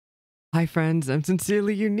Hi friends, I'm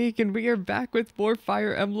Sincerely Unique and we are back with more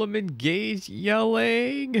Fire Emblem Engage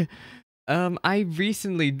yelling! I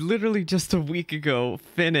recently, literally just a week ago,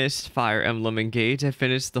 finished Fire Emblem Engage. I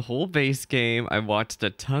finished the whole base game, I watched a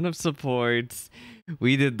ton of supports,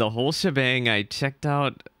 we did the whole shebang, I checked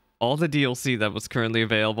out all the DLC that was currently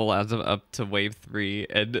available as of up to Wave 3,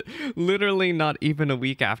 and literally not even a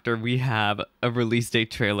week after, we have a release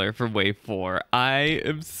date trailer for Wave 4. I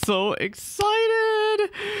am so excited!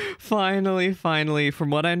 Finally, from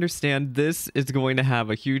what I understand, this is going to have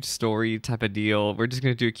a huge story type of deal. We're just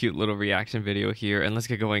going to do a cute little reaction video here, and let's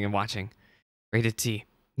get going and watching. Rated T.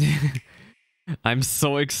 I'm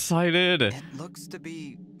so excited! It looks to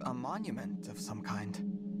be a monument of some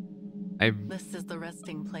kind. This is the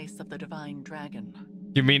resting place of the divine dragon.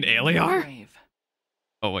 You mean Aliar? Grave.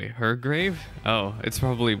 Oh wait, her grave? Oh, it's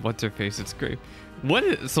probably what's-her-face's grave. What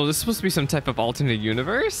is, so this is supposed to be some type of alternate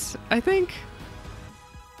universe, I think?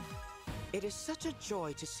 It is such a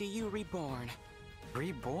joy to see you reborn.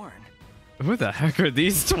 Reborn? Who the heck are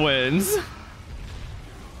these twins?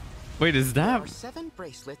 Wait, is There that are 7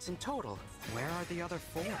 bracelets in total. Where are the other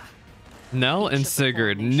 4? Nell and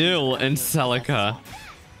Sigurd, Nil and Celica?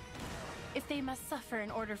 If they must suffer in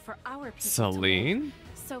order for our people Celine? to live,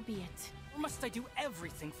 so be it. Or must I do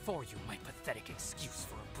everything for you, my pathetic excuse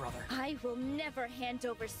for a brother? I will never hand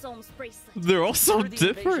over Solm's bracelet. They're all so Order the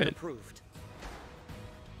invasion different. approved.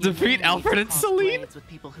 Defeat You Alfred need and to cross Celine? blades with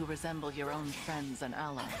people who resemble your own friends and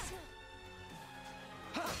allies.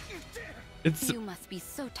 It's You must be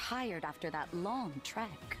so tired after that long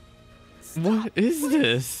trek. what is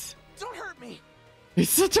this? Don't hurt me. He's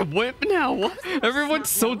such a whip now. What? Everyone's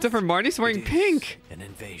so different. Marty's wearing pink. An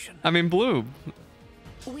invasion. I mean blue.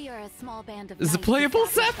 We are a small band of Is it knights playable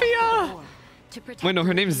established Zephyr? after the war to protect Wait, no, her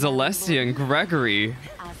the name's Imperial Celestia and Lord. Gregory.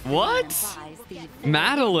 As the What? name implies, the Fifth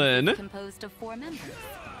Madeline? is composed of 4 members.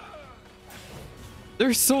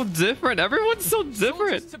 They're so different. Everyone's so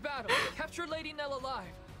different. Soldiers to battle. Capture Lady Nell alive.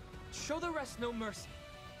 Show the rest no mercy.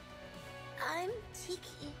 I'm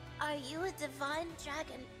Tiki. Are you a divine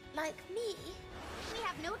dragon like me? We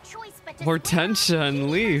have no choice but to Hortensia and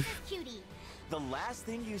Leaf. cutie. The last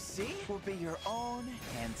thing you see will be your own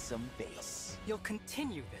handsome face. You'll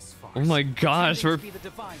continue this farce. Oh my gosh, we're... Pretending to be the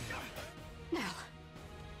divine one. Nell,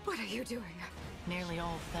 what are you doing? Nearly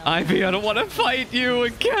all fell. Ivy, I don't want to fight you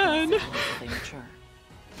again. Mature.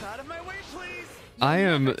 Out of my way, please! I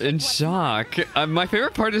am in shock. My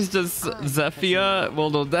favorite part is just Zephyr. Well,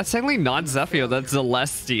 no, that's technically not Zephyr. That's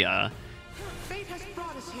Celestia. Fate has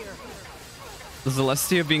brought us here.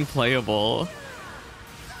 Celestia being playable.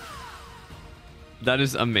 That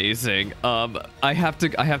is amazing. I have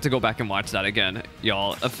to go back and watch that again,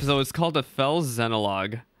 y'all. So it's called a Fell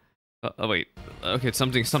Xenologue. Oh wait. Okay,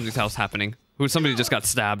 something's else happening. Somebody just got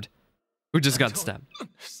stabbed. Who just got stabbed?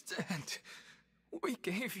 Understand. We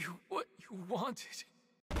gave you what you wanted.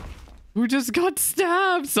 Who just got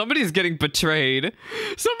stabbed? Somebody's getting betrayed.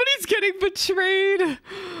 Somebody's getting betrayed.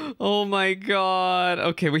 Oh my god.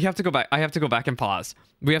 Okay, we have to go back. I have to go back and pause.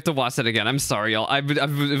 We have to watch that again. I'm sorry, y'all. I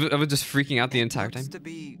was just freaking out the entire Looks time. to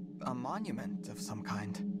be a monument of some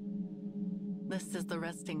kind. This is the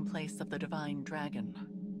resting place of the divine dragon.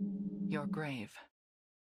 Your grave.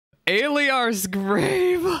 Aliar's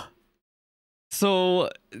grave. So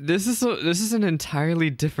this is an entirely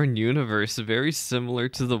different universe, very similar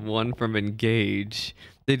to the one from Engage.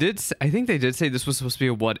 I think they did say this was supposed to be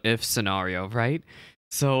a what if scenario, right?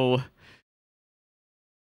 So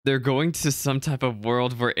they're going to some type of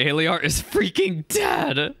world where Aliar is freaking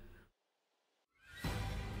dead.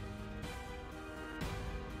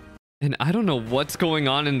 And I don't know what's going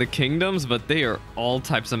on in the kingdoms, but they are all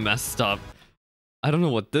types of messed up. I don't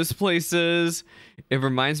know what this place is. It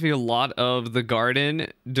reminds me a lot of the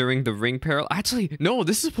garden during the Ring Peril. Actually, no,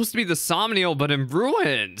 this is supposed to be the Somnial, but in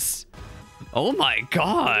ruins. Oh my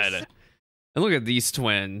god. And look at these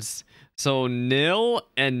twins. So Nil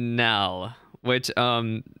and Nell, which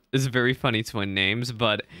is very funny twin names,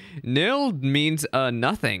 but Nil means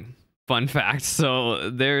nothing. Fun fact.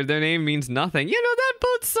 So their name means nothing. You know, that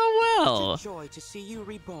bodes so well. Such a joy to see you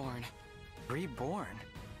reborn. Reborn?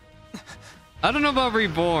 I don't know about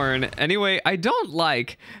Reborn. Anyway, I don't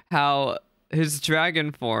like how his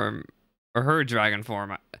dragon form, or her dragon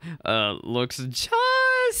form, looks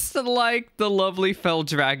just like the lovely fell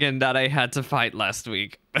dragon that I had to fight last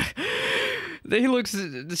week. She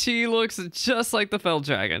looks just like the fell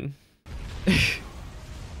dragon.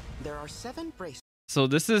 There are 7 bracelets. So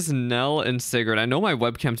this is Nell and Sigurd. I know my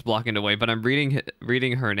webcam's blocking it away, but I'm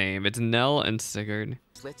reading her name. It's Nell and Sigurd.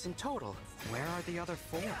 In total. Where are the other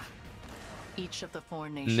 4? Each of the 4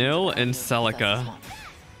 nations. Nil around and you possesses Celica. one.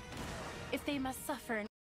 If they must suffer in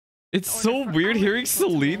It's Order so for weird our hearing people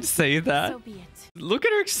to Celine live. say that. So be it. Look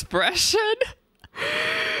at her expression.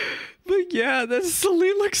 But yeah, that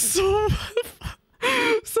Celine looks so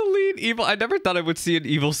Celine evil. I never thought I would see an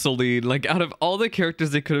evil Celine. Like, out of all the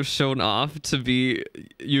characters they could have shown off to be,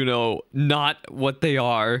 you know, not what they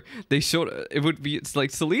are, they showed it would be. It's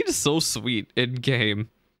like Celine is so sweet in game,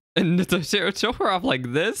 and to show her off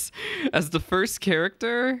like this as the first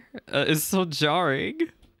character is so jarring.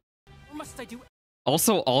 What must I do?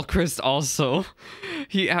 Also, Alchrist also.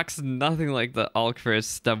 He acts nothing like the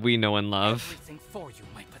Alchrist that we know and love. Everything for you,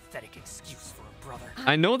 my pathetic excuse for a brother.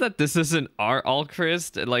 I know that this isn't our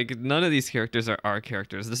Alchrist. Like, none of these characters are our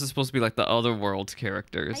characters. This is supposed to be like the other world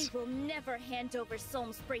characters. I will never hand over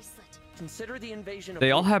Solm's bracelet. Consider the invasion of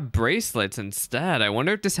They all have bracelets instead. I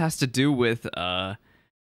wonder if this has to do with the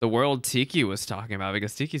world Tiki was talking about,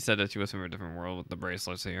 because Tiki said that she was from a different world with the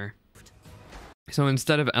bracelets here. So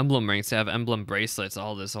instead of emblem rings, they have emblem bracelets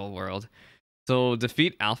all this whole world. So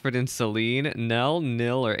defeat Alfred and Celine. Nell,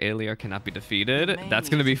 Nil, or Aliar cannot be defeated. That's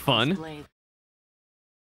gonna be fun.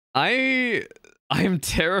 I am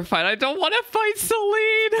terrified. I don't want to fight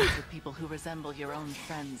Celine. The people who resemble your own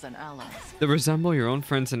friends and allies. They resemble your own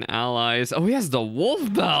friends and allies. Oh, he has the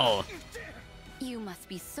wolf bell. You must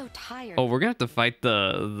be so tired. Oh, we're gonna have to fight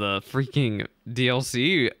the freaking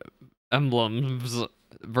DLC emblems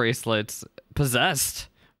bracelets possessed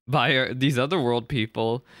by these other world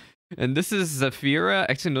people. And this is Zafira.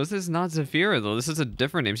 Actually, no, this is not Zafira though. This is a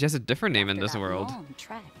different name. She has a different name in After this that world. long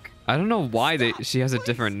trek. I don't know why she has a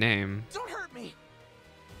different name. Don't hurt me.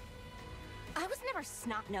 I was never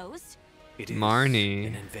snot-nosed. It is Marnie.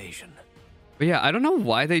 an invasion. But yeah, I don't know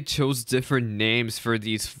why they chose different names for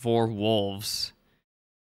these 4 wolves.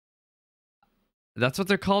 That's what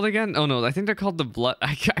they're called again? Oh no, I think they're called the Blood.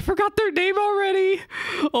 I forgot their name already.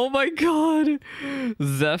 Oh my god.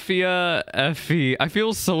 Zephia, Effie. I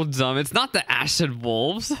feel so dumb. It's not the Ashen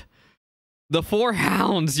Wolves. The 4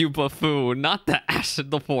 hounds, you buffoon. Not the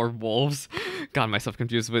the 4 wolves. Got myself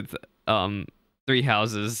confused with 3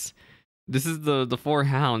 houses. This is the 4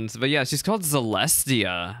 hounds. But yeah, she's called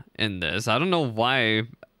Celestia in this. I don't know why.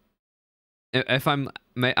 If I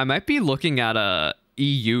might be looking at a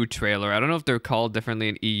EU trailer. I don't know if they're called differently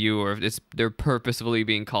in EU or if they're purposefully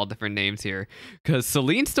being called different names here. Because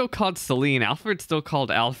Celine's still called Celine, Alfred's still called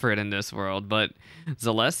Alfred in this world, but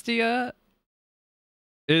Celestia,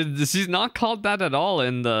 she's not called that at all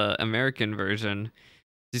in the American version.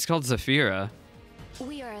 She's called Zafira.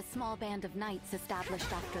 We are a small band of knights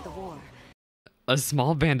established after the war. A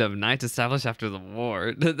small band of knights established after the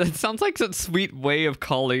war. That sounds like a sweet way of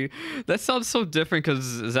calling. That sounds so different because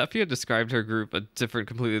Zephyr described her group a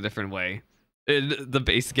completely different way in the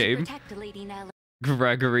base game. Protect Lady Nell.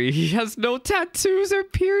 Gregory, he has no tattoos or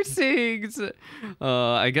piercings.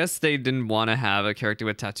 I guess they didn't want to have a character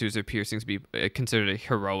with tattoos or piercings be considered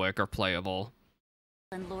heroic or playable.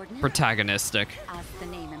 And Lord Nell, Protagonistic. as the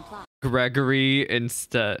name implies. Gregory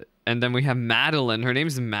instead. And then we have Madeline. Her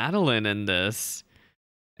name's Madeline in this.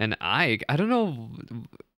 And Ike. I don't know.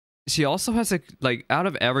 She also has like out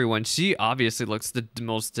of everyone, she obviously looks the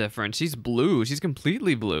most different. She's blue. She's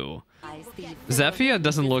completely blue. Zephia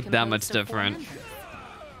doesn't look that much different.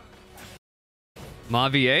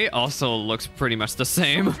 Mavier also looks pretty much the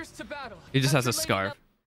same. Soldiers to battle. He just has a After scarf.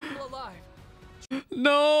 Lady Nell alive.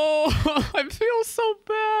 No, I feel so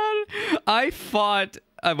bad.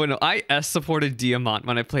 I S supported Diamant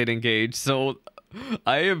when I played Engage, so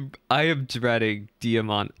I am dreading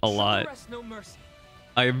Diamant a lot. Rest no mercy.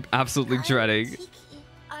 I am absolutely dreading. Tiki,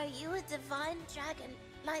 are you a divine dragon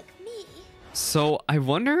like me? So I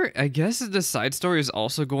wonder, I guess the side story is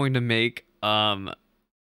also going to make the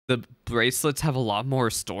bracelets have a lot more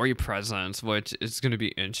story presence, which is going to be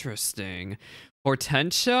interesting.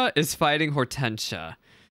 Hortensia is fighting Hortensia.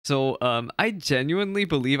 So I genuinely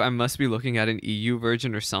believe I must be looking at an EU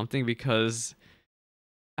version or something, because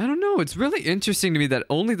I don't know, it's really interesting to me that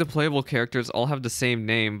only the playable characters all have the same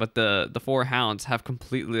name, but the 4 hounds have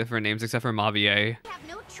completely different names except for Mavier. We have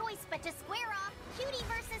no choice but to square off cutie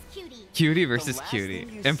versus cutie. Cutie versus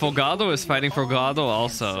cutie. And Fogado is fighting Fogado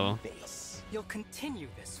also. You'll continue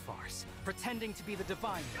this farce, pretending to be the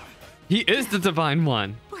divine one. He is the divine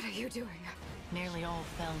one. What are you doing? Nearly all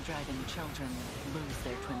fell dragon children lose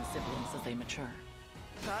their twin siblings as they mature.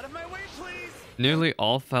 Out of my way, please! Nearly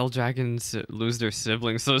all fell dragons lose their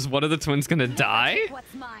siblings, so is one of the twins gonna die?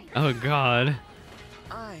 What's mine? Oh god.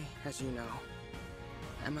 I, as you know,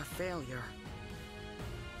 am a failure.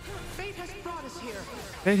 Fate has brought us here.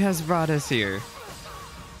 Fate has brought us here.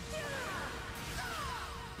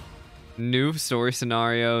 New story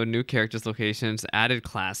scenario, new characters, locations, added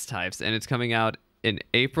class types, and it's coming out in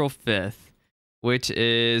April 5th. which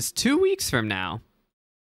is 2 weeks from now.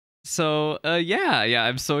 So, yeah,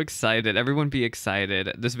 I'm so excited. Everyone be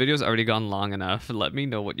excited. This video's already gone long enough. Let me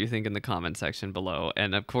know what you think in the comment section below.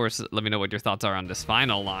 And of course, let me know what your thoughts are on this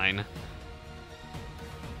final line.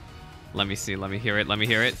 Let me see, let me hear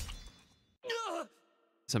it.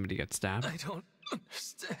 Somebody got stabbed. I don't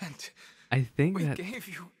understand. I think We that... gave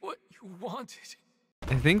you what you wanted.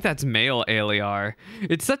 I think that's male Aliar.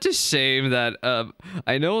 It's such a shame that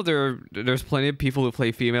I know there's plenty of people who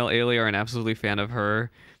play female Aliar and absolutely fan of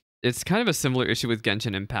her. It's kind of a similar issue with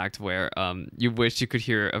Genshin Impact where you wish you could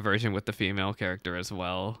hear a version with the female character as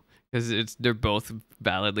well, because they're both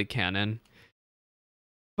validly canon.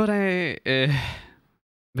 But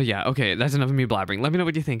yeah, okay, that's enough of me blabbering. Let me know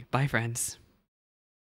what you think. Bye, friends.